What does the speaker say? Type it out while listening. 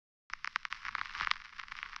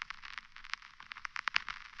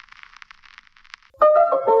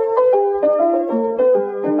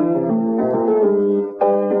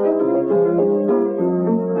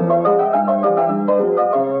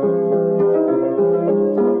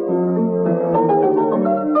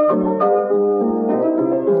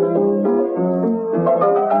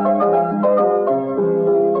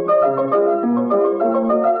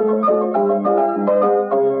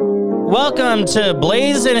welcome to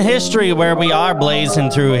Blazing History, where we are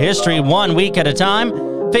blazing through history 1 week at a time.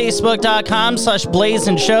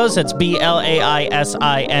 Facebook.com/Blazing Shows. That's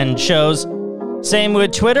BLAISIN Shows. Same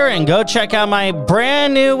with Twitter, and go check out my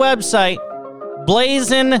brand new website,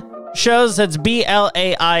 Blazing Shows. That's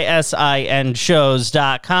BLAISIN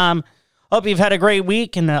Shows.com. Hope you've had a great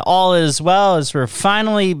week and that all is well as we're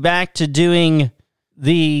finally back to doing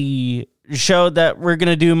the show that we're going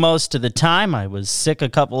to do most of the time. I was sick a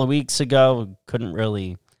couple of weeks ago, couldn't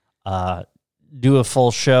really do a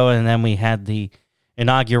full show, and then we had the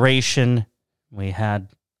inauguration. We had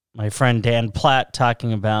my friend Dan Platt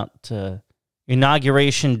talking about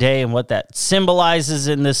Inauguration Day and what that symbolizes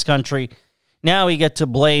in this country. Now we get to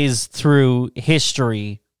blaze through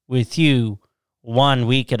history with you 1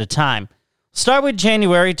 week at a time. Start with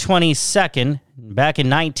January 22nd. Back in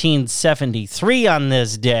 1973 on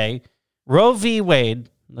this day, Roe v. Wade,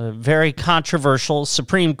 a very controversial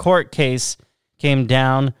Supreme Court case, came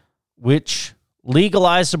down, which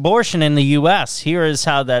legalized abortion in the U.S. Here is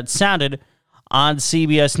how that sounded on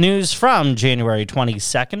CBS News from January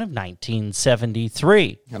 22nd of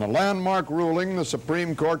 1973. In a landmark ruling, the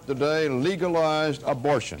Supreme Court today legalized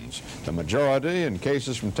abortions. The majority in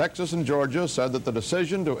cases from Texas and Georgia said that the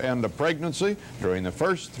decision to end a pregnancy during the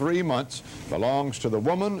first 3 months belongs to the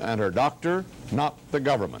woman and her doctor, not the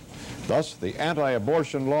government. Thus, the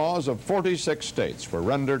anti-abortion laws of 46 states were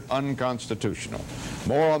rendered unconstitutional.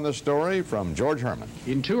 More on this story from George Herman.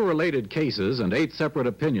 In 2 related cases and 8 separate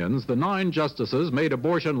opinions, the 9 justices made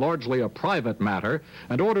abortion largely a private matter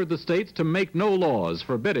and ordered the states to make no laws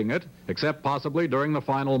forbidding it, except possibly during the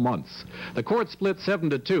final months. The court split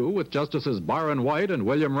 7-2, with Justices Byron White and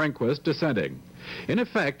William Rehnquist dissenting. In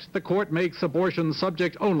effect, the court makes abortion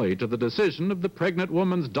subject only to the decision of the pregnant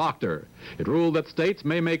woman's doctor. It ruled that states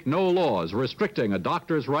may make no laws restricting a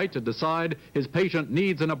doctor's right to decide his patient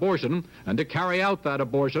needs an abortion and to carry out that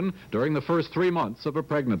abortion during the first 3 months of a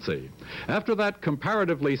pregnancy. After that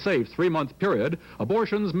comparatively safe 3-month period,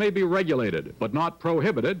 abortions may be regulated, but not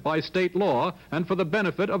prohibited by state law and for the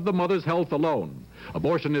benefit of the mother's health alone.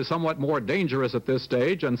 Abortion is somewhat more dangerous at this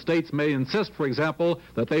stage, and states may insist, for example,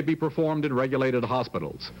 that they be performed in regulated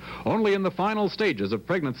hospitals. Only in the final stages of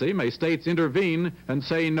pregnancy may states intervene and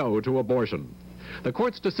say no to abortion. The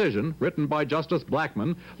court's decision, written by Justice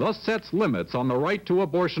Blackmun, thus sets limits on the right to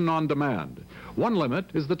abortion on demand. One limit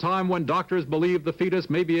is the time when doctors believe the fetus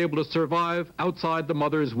may be able to survive outside the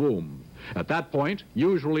mother's womb. At that point,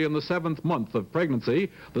 usually in the 7th month of pregnancy,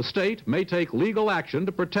 the state may take legal action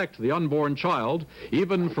to protect the unborn child,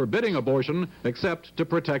 even forbidding abortion except to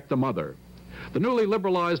protect the mother. The newly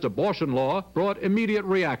liberalized abortion law brought immediate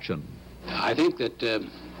reaction. I think that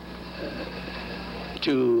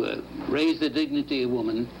to raise the dignity of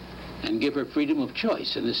woman and give her freedom of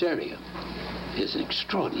choice in this area is an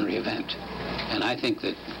extraordinary event. And I think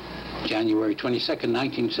that January 22nd,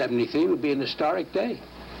 1973 would be an historic day.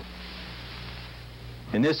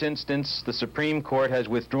 In this instance, the Supreme Court has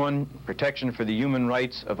withdrawn protection for the human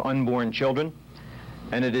rights of unborn children,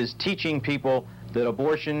 and it is teaching people that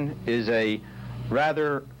abortion is a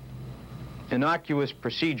rather innocuous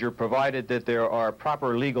procedure provided that there are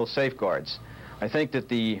proper legal safeguards. I think that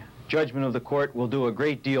the judgment of the court will do a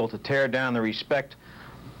great deal to tear down the respect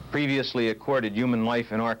previously accorded human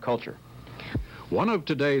life in our culture. One of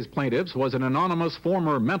today's plaintiffs was an anonymous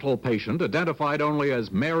former mental patient identified only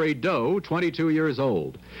as Mary Doe, 22 years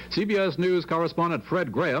old. CBS News correspondent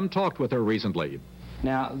Fred Graham talked with her recently.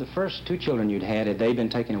 Now, the first 2 children you'd had they been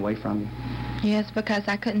taken away from you? Yes, because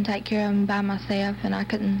I couldn't take care of them by myself, and I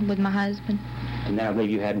couldn't with my husband. And then I believe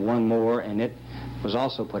you had one more, and it was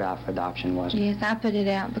also put out for adoption, wasn't it? Yes, I put it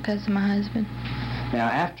out because of my husband. Now,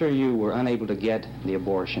 after you were unable to get the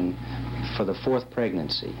abortion for the 4th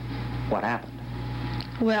pregnancy, what happened?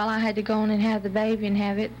 Well, I had to go on and have the baby and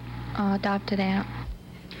have it adopted out.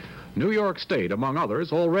 New York State, among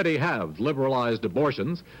others, already have liberalized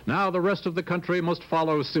abortions. Now the rest of the country must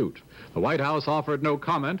follow suit. The White House offered no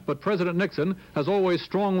comment, but President Nixon has always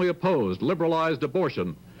strongly opposed liberalized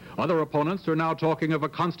abortion. Other opponents are now talking of a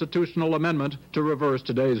constitutional amendment to reverse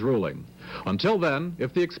today's ruling. Until then,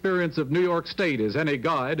 if the experience of New York State is any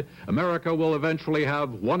guide, America will eventually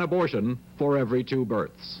have 1 abortion for every 2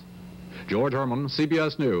 births. George Herman,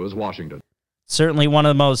 CBS News, Washington. Certainly one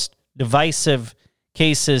of the most divisive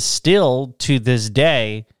cases still to this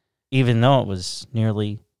day, even though it was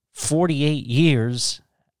nearly 48 years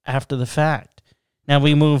after the fact. Now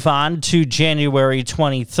we move on to January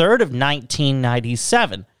 23rd of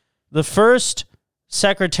 1997. The first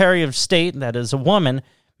Secretary of State, that is a woman,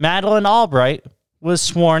 Madeleine Albright, was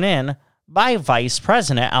sworn in by Vice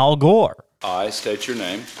President Al Gore. I state your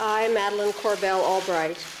name. I, Madeleine Corbell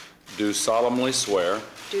Albright. do solemnly swear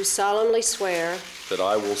that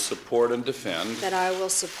I will support and defend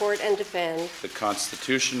the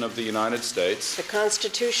Constitution of the United States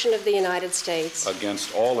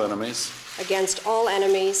against all enemies,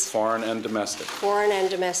 foreign and domestic,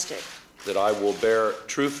 that I will bear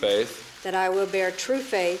true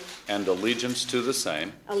faith and allegiance to the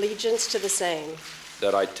same,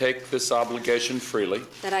 that I take this obligation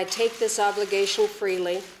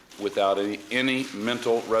freely without any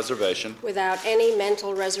mental reservation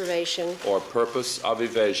or purpose of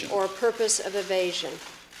evasion,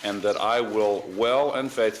 and that I will well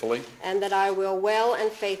and faithfully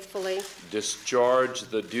discharge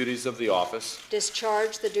the duties of the office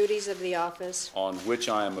on which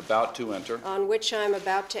I am about to enter.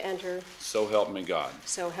 So help me God.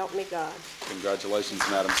 Congratulations,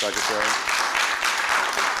 Madam Secretary.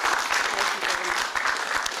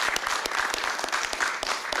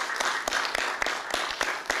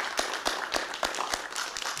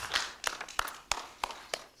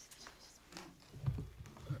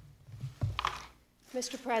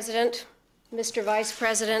 Mr. President, Mr. Vice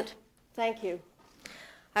President, thank you.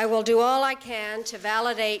 I will do all I can to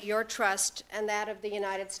validate your trust and that of the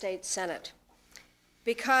United States Senate.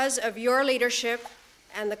 Because of your leadership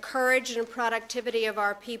and the courage and productivity of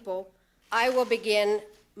our people, I will begin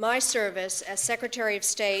my service as Secretary of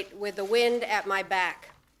State with the wind at my back.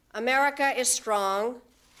 America is strong,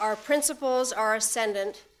 our principles are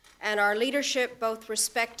ascendant, and our leadership both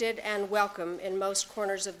respected and welcome in most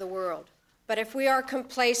corners of the world. But if we are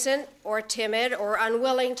complacent or timid or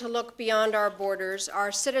unwilling to look beyond our borders,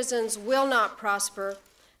 our citizens will not prosper,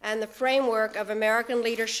 and the framework of American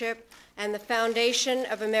leadership and the foundation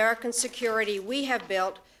of American security we have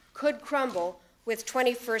built could crumble with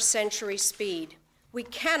 21st century speed. We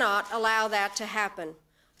cannot allow that to happen.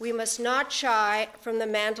 We must not shy from the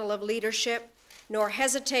mantle of leadership, nor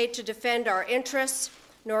hesitate to defend our interests,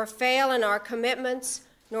 nor fail in our commitments,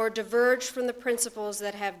 nor diverge from the principles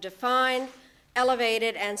that have defined,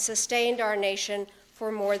 elevated, and sustained our nation for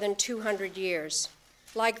more than 200 years.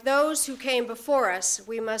 Like those who came before us,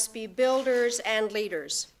 we must be builders and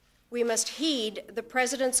leaders. We must heed the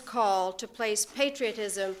President's call to place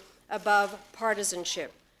patriotism above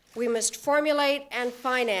partisanship. We must formulate and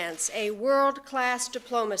finance a world-class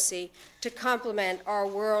diplomacy to complement our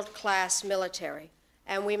world-class military.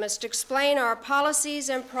 And we must explain our policies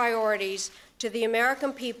and priorities to the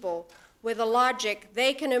American people with a logic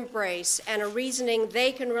they can embrace and a reasoning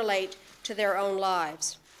they can relate to their own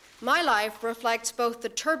lives. My life reflects both the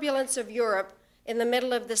turbulence of Europe in the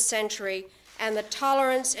middle of this century and the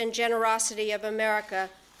tolerance and generosity of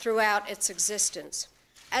America throughout its existence.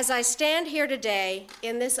 As I stand here today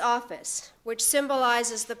in this office, which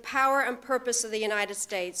symbolizes the power and purpose of the United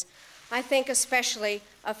States, I think especially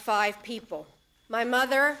of 5 people. My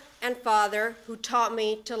mother and father, who taught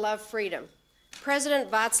me to love freedom. President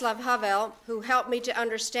Václav Havel, who helped me to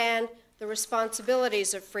understand the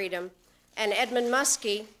responsibilities of freedom, and Edmund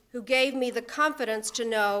Muskie, who gave me the confidence to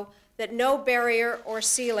know that no barrier or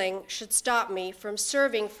ceiling should stop me from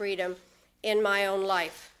serving freedom in my own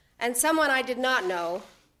life. And someone I did not know,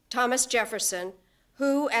 Thomas Jefferson,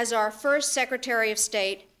 who, as our first Secretary of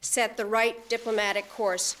State, set the right diplomatic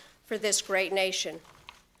course for this great nation.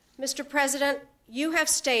 Mr. President, you have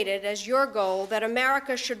stated as your goal that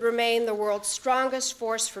America should remain the world's strongest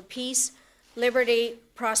force for peace, liberty,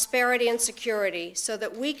 prosperity, and security so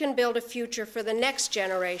that we can build a future for the next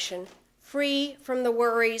generation free from the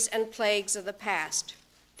worries and plagues of the past.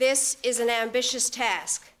 This is an ambitious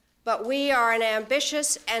task, but we are an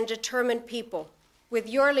ambitious and determined people. With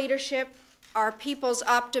your leadership, our people's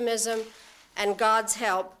optimism, and God's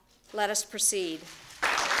help, let us proceed.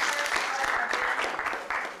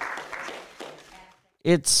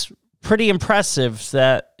 It's pretty impressive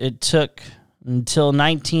that it took until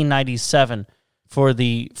 1997 for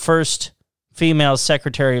the first female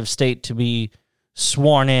Secretary of State to be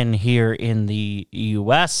sworn in here in the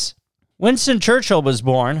U.S. Winston Churchill was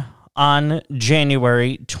born on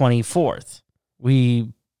January 24th.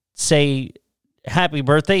 We say happy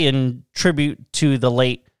birthday in tribute to the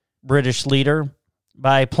late British leader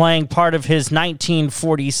by playing part of his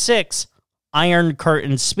 1946 Iron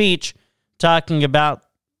Curtain speech talking about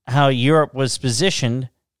how Europe was positioned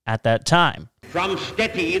at that time. From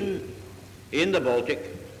Stettin in the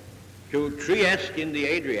Baltic to Trieste in the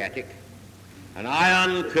Adriatic, an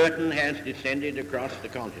iron curtain has descended across the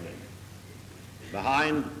continent.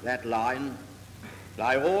 Behind that line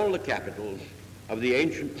lie all the capitals of the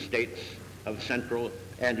ancient states of Central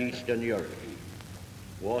and Eastern Europe.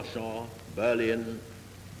 Warsaw, Berlin,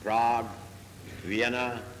 Prague,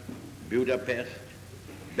 Vienna, Budapest,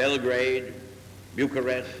 Belgrade,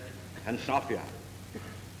 Bucharest, and Sofia.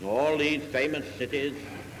 All these famous cities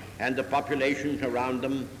and the populations around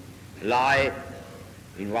them lie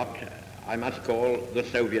in what I must call the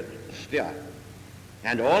Soviet sphere.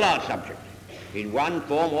 And all are subject, in one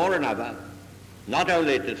form or another, not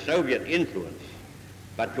only to Soviet influence,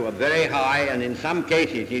 but to a very high and in some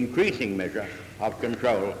cases increasing measure of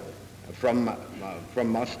control from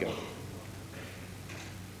Moscow.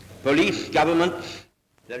 Police governments,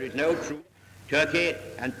 there is no truth. Turkey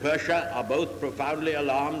and Persia are both profoundly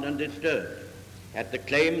alarmed and disturbed at the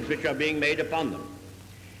claims which are being made upon them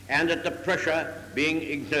and at the pressure being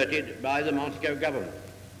exerted by the Moscow government.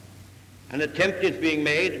 An attempt is being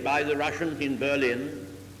made by the Russians in Berlin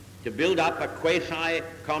to build up a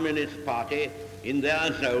quasi-communist party in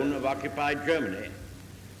their zone of occupied Germany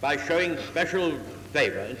by showing special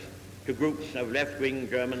favors to groups of left-wing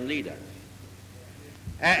German leaders.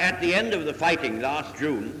 At the end of the fighting last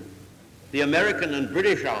June, the American and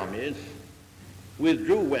British armies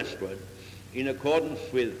withdrew westwards in accordance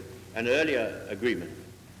with an earlier agreement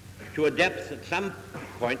to a depth at some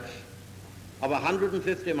points of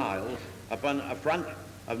 150 miles upon a front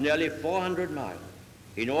of nearly 400 miles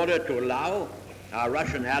in order to allow our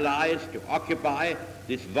Russian allies to occupy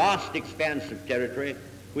this vast expanse of territory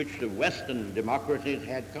which the Western democracies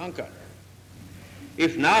had conquered.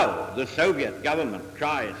 If now the Soviet government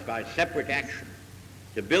tries by separate action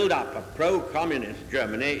to build up a pro-communist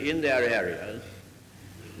Germany in their areas,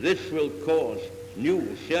 this will cause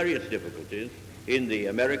new serious difficulties in the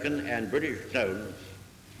American and British zones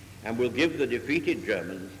and will give the defeated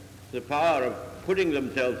Germans the power of putting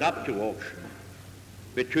themselves up to auction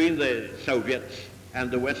between the Soviets and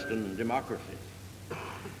the Western democracies.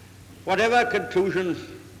 Whatever conclusions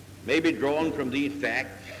may be drawn from these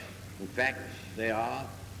facts, in fact they are,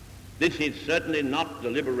 this is certainly not the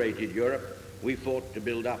liberated Europe we fought to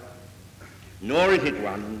build up, nor is it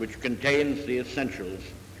one which contains the essentials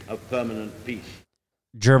of permanent peace.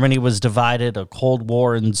 Germany was divided, a Cold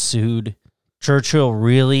War ensued. Churchill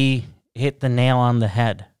really hit the nail on the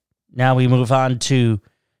head. Now we move on to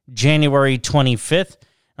January 25th.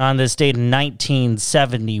 On this date in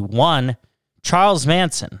 1971, Charles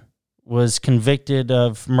Manson was convicted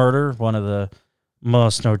of murder, one of the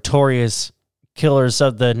most notorious killers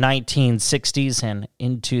of the 1960s and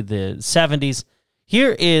into the 70s.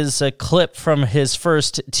 Here is a clip from his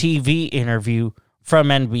first TV interview from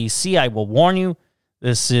NBC. I will warn you,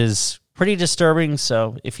 this is pretty disturbing,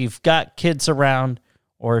 so if you've got kids around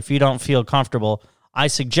or if you don't feel comfortable, I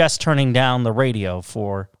suggest turning down the radio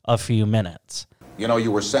for a few minutes. You know,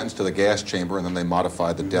 you were sentenced to the gas chamber and then they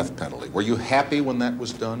modified the death penalty. Were you happy when that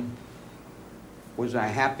was done? Was I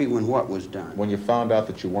happy when what was done? When you found out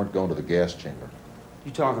that you weren't going to the gas chamber.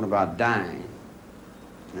 You're talking about dying.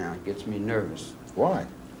 Now, it gets me nervous. Why?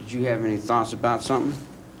 Did you have any thoughts about something?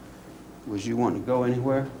 Was you wanting to go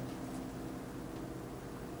anywhere?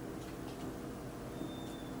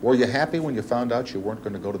 Were you happy when you found out you weren't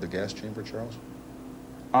going to go to the gas chamber, Charles?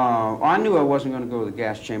 I knew I wasn't going to go to the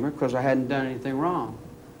gas chamber because I hadn't done anything wrong.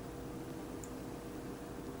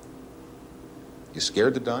 You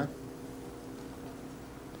scared to die?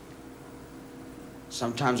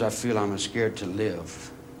 Sometimes I feel I'm scared to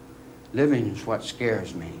live. Living is what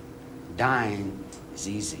scares me. Dying is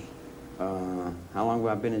easy. How long have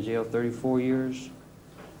I been in jail? 34 years?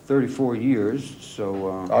 34 years,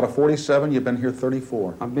 so... Out of 47, you've been here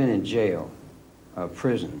 34. I've been in jail,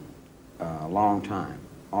 prison, a long time,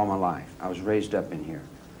 all my life. I was raised up in here.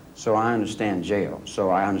 So I understand jail. So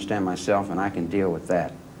I understand myself, and I can deal with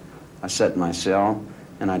that. I sit in my cell,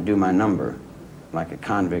 and I do my number, like a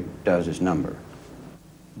convict does his number.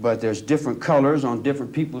 But there's different colors on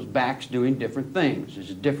different people's backs doing different things. It's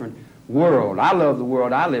a different world. I love the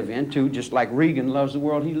world I live in, too, just like Reagan loves the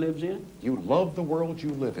world he lives in. You love the world you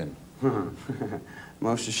live in?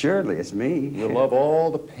 Most assuredly, it's me. You love all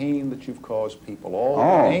the pain that you've caused people, all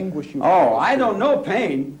the anguish you've caused. Oh, I don't know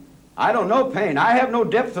pain. I don't know pain. I have no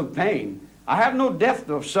depth of pain. I have no depth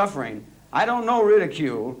of suffering. I don't know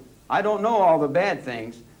ridicule. I don't know all the bad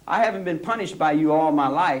things. I haven't been punished by you all my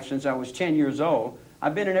life since I was 10 years old.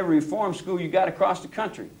 I've been in every reform school you got across the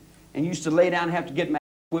country and used to lay down and have to get my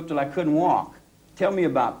whipped till I couldn't walk. Tell me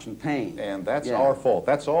about some pain. And that's our fault.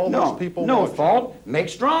 That's all those people No want. fault. Make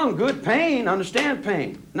strong, good pain. Understand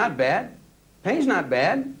pain. Not bad. Pain's not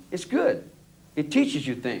bad. It's good. It teaches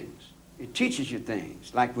you things. It teaches you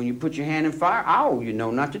things. Like when you put your hand in fire, you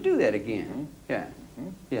know not to do that again. Yeah.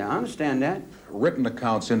 Yeah, I understand that. Written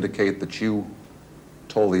accounts indicate that you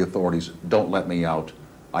told the authorities, don't let me out.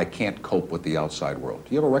 I can't cope with the outside world.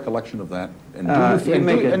 Do you have a recollection of that? And you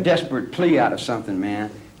make a desperate plea out of something, man.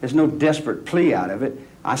 There's no desperate plea out of it.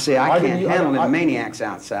 I say I can't handle the maniacs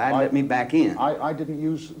outside. Let me back in. I didn't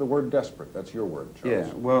use the word desperate. That's your word, Charles.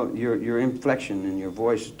 Yeah, well, your inflection and your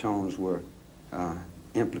voice tones were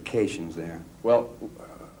implications there. Well,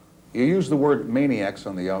 you use the word maniacs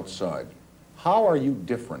on the outside. How are you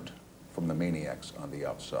different from the maniacs on the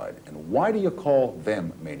outside? And why do you call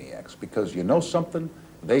them maniacs? Because you know something,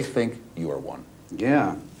 they think you are one.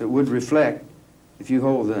 Yeah, it would reflect. If you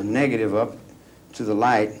hold the negative up to the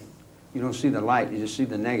light, you don't see the light, you just see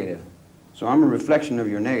the negative. So I'm a reflection of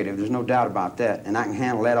your negative, there's no doubt about that, and I can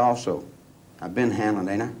handle that also. I've been handling,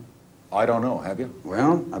 ain't I? I don't know, have you?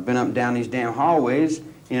 Well, I've been up and down these damn hallways,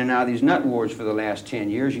 in and out of these nut wards for the last 10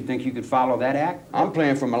 years. You think you could follow that act? I'm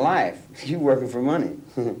playing for my life. You working for money.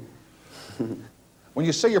 When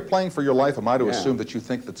you say you're playing for your life, am I to assume that you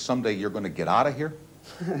think that someday you're going to get out of here?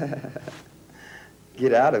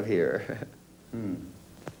 Get out of here.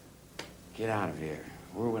 Get out of here.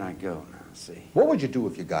 Where would I go now? Let's see. What would you do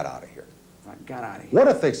if you got out of here? If I got out of here. What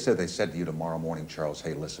if they said to you tomorrow morning, Charles,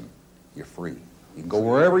 hey, listen, you're free. You can go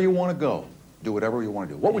wherever you want to go. Do whatever you want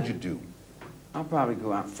to do. What would you do? I'll probably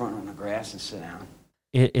go out front on the grass and sit down.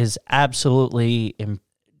 It is absolutely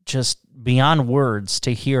just beyond words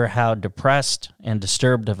to hear how depressed and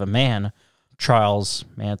disturbed of a man Charles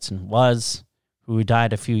Manson was, who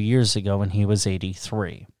died a few years ago when he was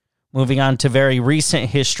 83. Moving on to very recent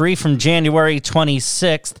history from January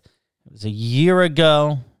 26th. It was a year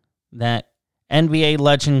ago that NBA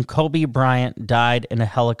legend Kobe Bryant died in a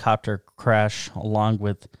helicopter crash along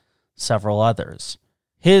with several others.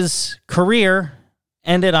 His career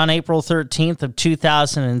ended on April 13th of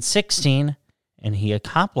 2016, and he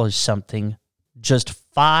accomplished something just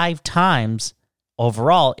 5 times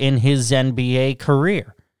overall in his NBA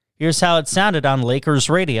career. Here's how it sounded on Lakers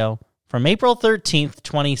radio from April 13th,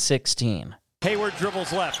 2016. Hayward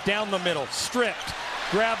dribbles left, down the middle, stripped,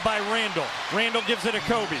 grabbed by Randall. Randall gives it to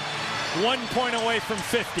Kobe. 1 point away from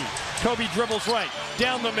 50. Kobe dribbles right,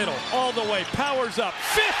 down the middle, all the way, powers up,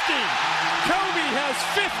 50! Kobe has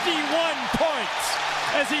 51 points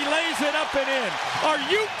as he lays it up and in. Are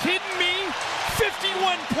you kidding me?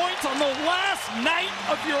 51 points on the last night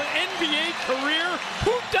of your NBA career?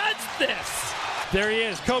 Who does this? There he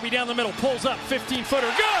is. Kobe down the middle, pulls up,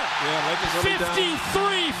 15-footer. Good! Yeah,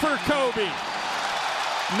 53 for Kobe.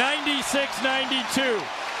 96-92.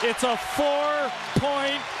 It's a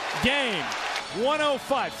 4-point game.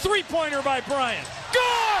 105. Three-pointer by Bryant.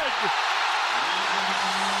 Good!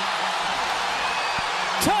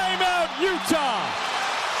 Timeout, Utah.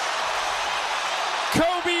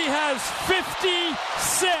 Kobe has 56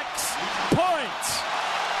 points.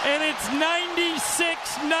 And it's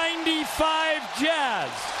 96-95 Jazz.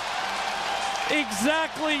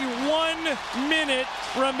 Exactly 1 minute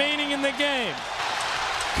remaining in the game.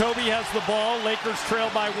 Kobe has the ball. Lakers trail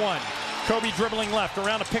by 1. Kobe dribbling left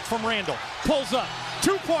around a pick from Randall. Pulls up.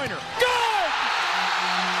 2-pointer. Good!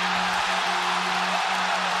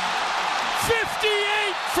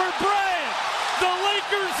 58 for Bryant. The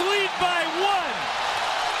Lakers lead by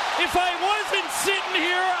 1. If I wasn't sitting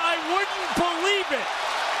here, I wouldn't believe it.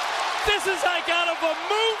 This is like out of a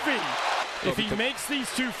movie. If he makes these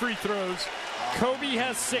 2 free throws, Kobe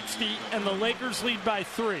has 60, and the Lakers lead by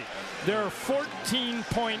 3. There are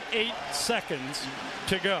 14.8 seconds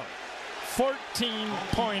to go.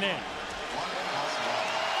 14.8.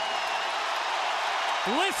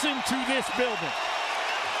 Listen to this building.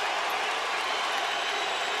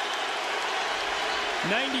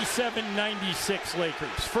 97-96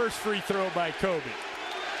 Lakers. First free throw by Kobe.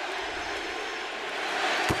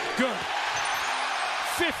 Good.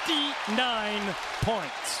 59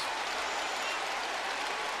 points.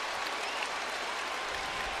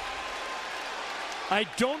 I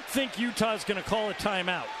don't think Utah's going to call a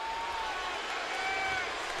timeout.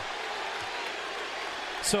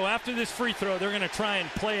 So after this free throw, they're going to try and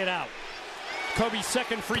play it out. Kobe's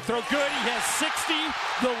second free throw, good. He has 60.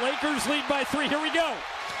 The Lakers lead by 3. Here we go.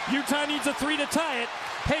 Utah needs a 3 to tie it.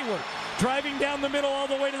 Hayward driving down the middle all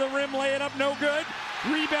the way to the rim, lay it up, no good.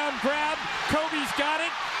 Rebound grab. Kobe's got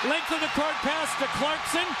it. Length of the court pass to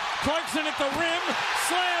Clarkson. Clarkson at the rim.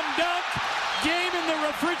 Slam dunk. Game in the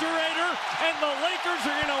refrigerator. And the Lakers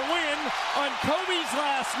are going to win on Kobe's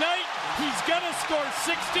last night. He's going to score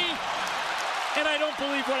 60. And I don't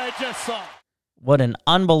believe what I just saw. What an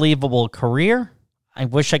unbelievable career. I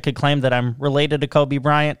wish I could claim that I'm related to Kobe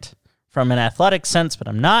Bryant from an athletic sense, but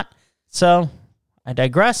I'm not. So I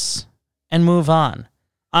digress and move on.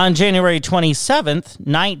 On January 27th,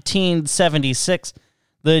 1976,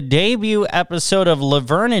 the debut episode of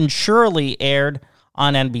Laverne and Shirley aired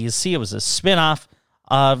on NBC. It was a spinoff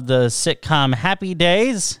of the sitcom Happy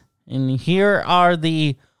Days. And here are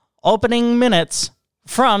the opening minutes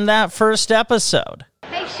from that first episode.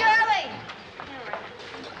 Hey, Shirley!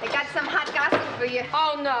 They got some hot gossip for you.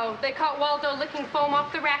 Oh, no. They caught Waldo licking foam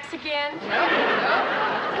off the racks again? No.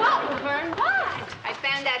 What, Laverne? What? I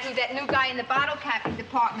found out who that new guy in the bottle capping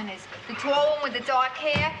department is. The tall one with the dark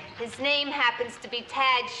hair. His name happens to be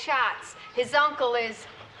Tad Schatz. His uncle is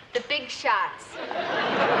the Big Shots.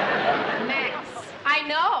 Max. I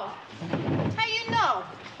know. How you know?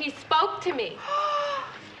 He spoke to me.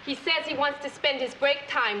 He says he wants to spend his break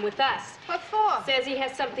time with us. What for? Says he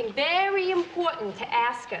has something very important to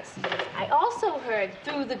ask us. I also heard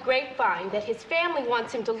through the grapevine that his family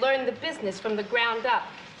wants him to learn the business from the ground up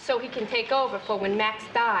so he can take over for when Max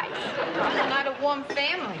dies. Not a warm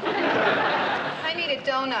family. I need a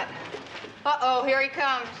donut. Uh-oh, here he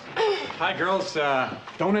comes. Hi, girls.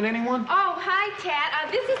 Donut anyone? Oh, hi,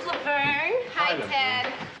 Tad. This is Laverne. Hi,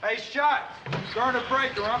 Ted. Hey, Shot, start a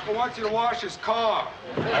break. Your uncle wants you to wash his car.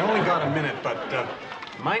 I only got a minute, but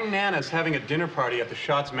my Nana's having a dinner party at the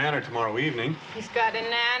Schatz Manor tomorrow evening. He's got a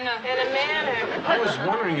nana. And a manor. I was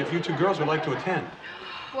wondering if you two girls would like to attend.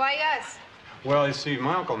 Why us? Well, you see,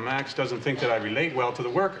 my Uncle Max doesn't think that I relate well to the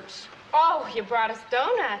workers. Oh, you brought us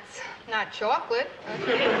donuts. Not chocolate.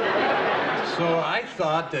 So I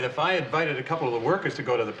thought that if I invited a couple of the workers to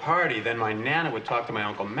go to the party, then my Nana would talk to my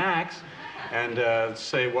Uncle Max and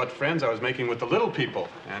say what friends I was making with the little people.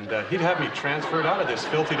 And he'd have me transferred out of this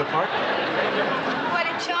filthy department. What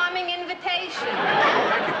a charming invitation.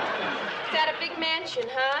 Thank you. Is that a big mansion,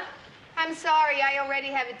 huh? I'm sorry, I already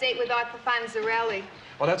have a date with Arthur Fonzarelli.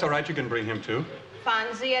 Well, that's all right. You can bring him, too.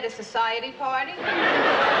 Fonzie at a society party?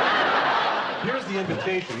 Here's the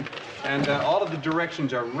invitation, and all of the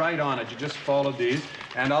directions are right on it. You just follow these,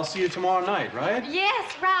 and I'll see you tomorrow night, right?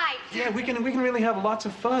 Yes, right. Yeah, we can really have lots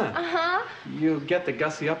of fun. Uh-huh. You'll get to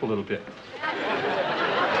gussy up a little bit.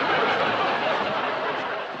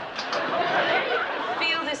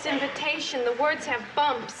 Feel this invitation. The words have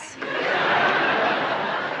bumps.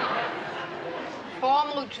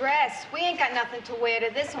 Formal dress. We ain't got nothing to wear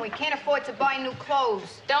to this, and we can't afford to buy new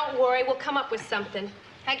clothes. Don't worry, we'll come up with something.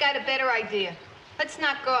 I got a better idea. Let's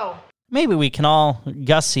not go. Maybe we can all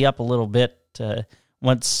gussy up a little bit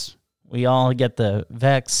once we all get the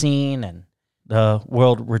vaccine and the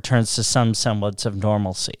world returns to some semblance of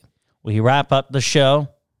normalcy. We wrap up the show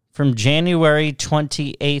from January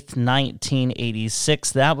 28th,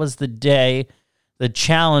 1986. That was the day the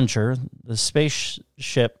Challenger, the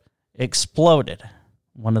spaceship, exploded.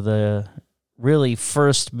 One of the really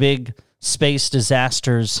first big space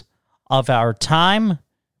disasters of our time.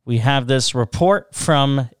 We have this report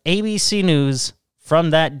from ABC News from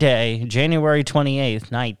that day, January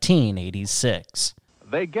 28th, 1986.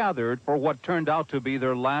 They gathered for what turned out to be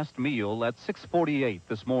their last meal at 6:48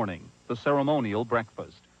 this morning, the ceremonial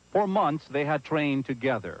breakfast. For months, they had trained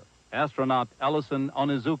together. Astronaut Ellison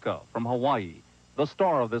Onizuka from Hawaii, the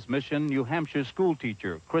star of this mission, New Hampshire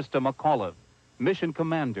schoolteacher Krista McAuliffe, mission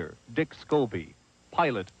commander Dick Scobie,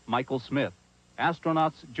 pilot Michael Smith,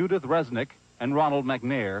 astronauts Judith Resnick and Ronald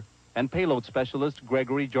McNair, and payload specialist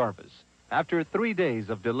Gregory Jarvis. After 3 days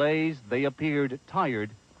of delays, they appeared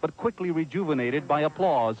tired, but quickly rejuvenated by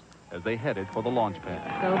applause as they headed for the launch pad.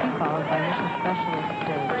 Scobie, followed by mission specialist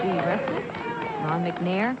Judy Resnick, Ron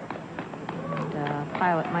McNair, and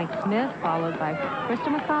pilot Mike Smith, followed by Krista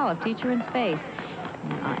McAuliffe, teacher in space,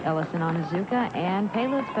 Ellison Onizuka, and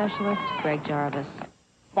payload specialist Greg Jarvis.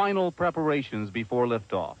 Final preparations before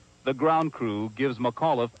liftoff. The ground crew gives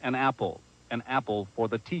McAuliffe an apple for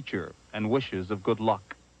the teacher, and wishes of good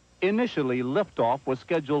luck. Initially, liftoff was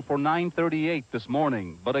scheduled for 9:38 this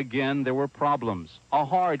morning, but again there were problems. A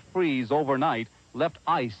hard freeze overnight left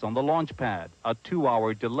ice on the launch pad, a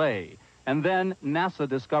 2-hour delay, and then NASA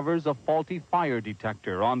discovers a faulty fire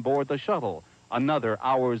detector on board the shuttle, another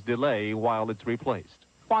hour's delay while it's replaced.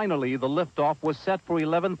 Finally, the liftoff was set for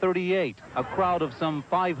 11:38. A crowd of some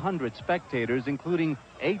 500 spectators, including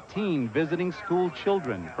 18 visiting school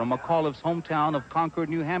children from McAuliffe's hometown of Concord,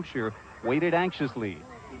 New Hampshire, waited anxiously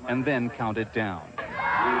and then counted down.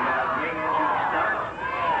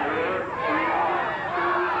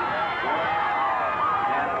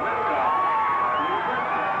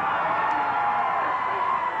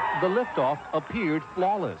 The liftoff appeared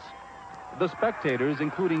flawless. The spectators,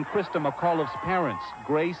 including Krista McAuliffe's parents,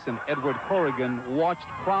 Grace and Edward Corrigan, watched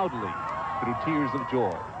proudly through tears of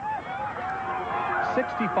joy.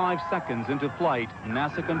 65 seconds into flight,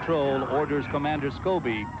 NASA Control orders Commander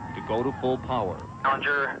Scobie to go to full power.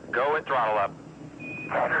 Challenger, go with throttle up.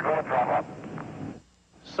 Challenger, go with throttle up.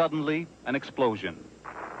 Suddenly, an explosion.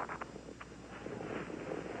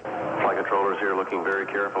 Flight controllers here looking very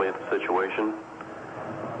carefully at the situation.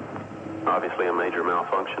 Obviously a major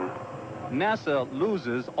malfunction. NASA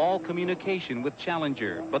loses all communication with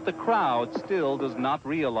Challenger, but the crowd still does not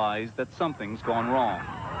realize that something's gone wrong.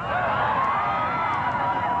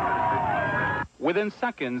 Within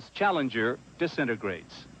seconds, Challenger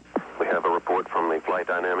disintegrates. We have a report from the flight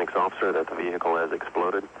dynamics officer that the vehicle has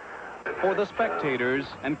exploded. For the spectators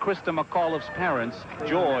and Krista McAuliffe's parents,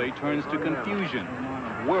 joy turns to confusion,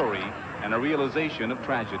 worry, and a realization of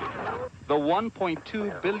tragedy. The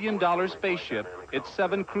 $1.2 billion spaceship, its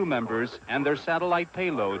 7 crew members, and their satellite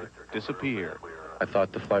payload disappear. I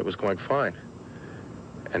thought the flight was going fine.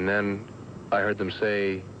 And then I heard them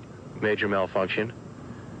say, major malfunction.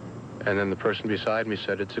 And then the person beside me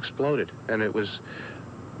said, it's exploded. And it was...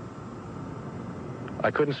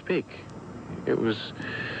 I couldn't speak. It was...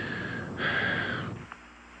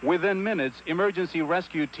 Within minutes, emergency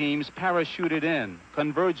rescue teams parachuted in,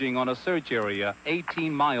 converging on a search area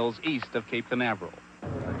 18 miles east of Cape Canaveral.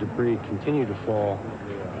 Debris continued to fall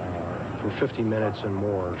for 50 minutes and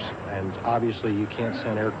more, and obviously you can't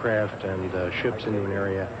send aircraft and ships into an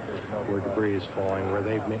area where debris is falling, where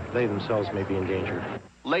they themselves may be endangered.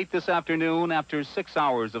 Late this afternoon, after 6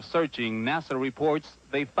 hours of searching, NASA reports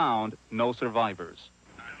they found no survivors.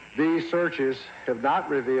 These searches have not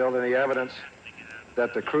revealed any evidence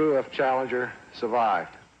that the crew of Challenger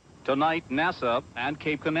survived. Tonight, NASA and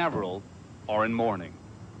Cape Canaveral are in mourning.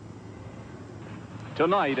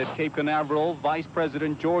 Tonight at Cape Canaveral, Vice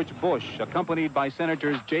President George Bush, accompanied by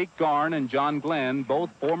Senators Jake Garn and John Glenn, both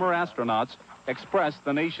former astronauts, expressed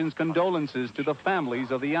the nation's condolences to the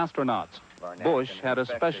families of the astronauts. Bush had a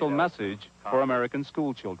special message for American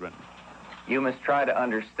school children. You must try to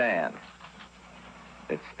understand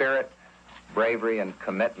that spirit, bravery, and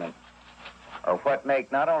commitment are what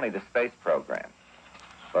make not only the space program,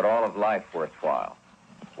 but all of life worthwhile.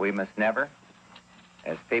 We must never,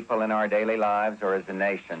 as people in our daily lives or as a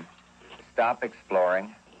nation, stop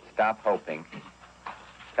exploring, stop hoping,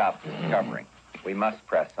 stop discovering. We must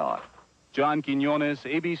press on. John Quinones,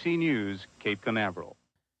 ABC News, Cape Canaveral.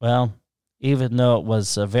 Well, even though it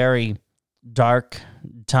was a very dark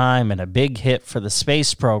time and a big hit for the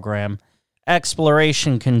space program,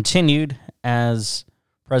 exploration continued as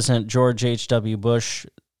President George H.W. Bush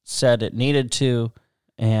said it needed to,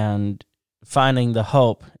 and finding the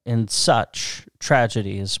hope in such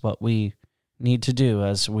tragedy is what we need to do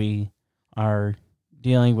as we are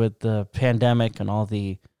dealing with the pandemic and all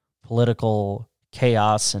the political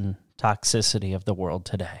chaos and toxicity of the world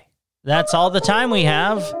today. That's all the time we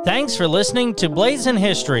have. Thanks for listening to Blazing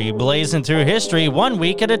History, blazing through history 1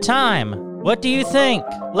 week at a time. What do you think?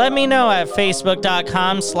 Let me know at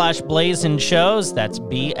facebook.com/BlazinShows. That's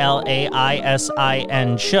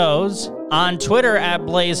BLAISIN shows. On Twitter at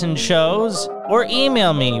BlazinShows. Or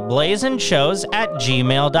email me,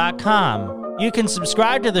 blazinshows@gmail.com. You can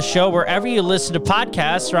subscribe to the show wherever you listen to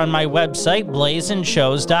podcasts or on my website,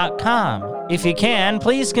 blazinshows.com. If you can,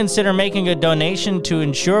 please consider making a donation to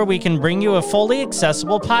ensure we can bring you a fully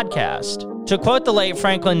accessible podcast. To quote the late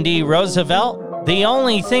Franklin D. Roosevelt, the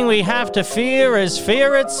only thing we have to fear is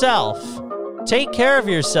fear itself. Take care of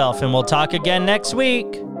yourself, and we'll talk again next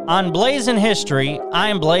week. On Blazing History,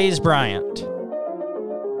 I'm Blaze Bryant.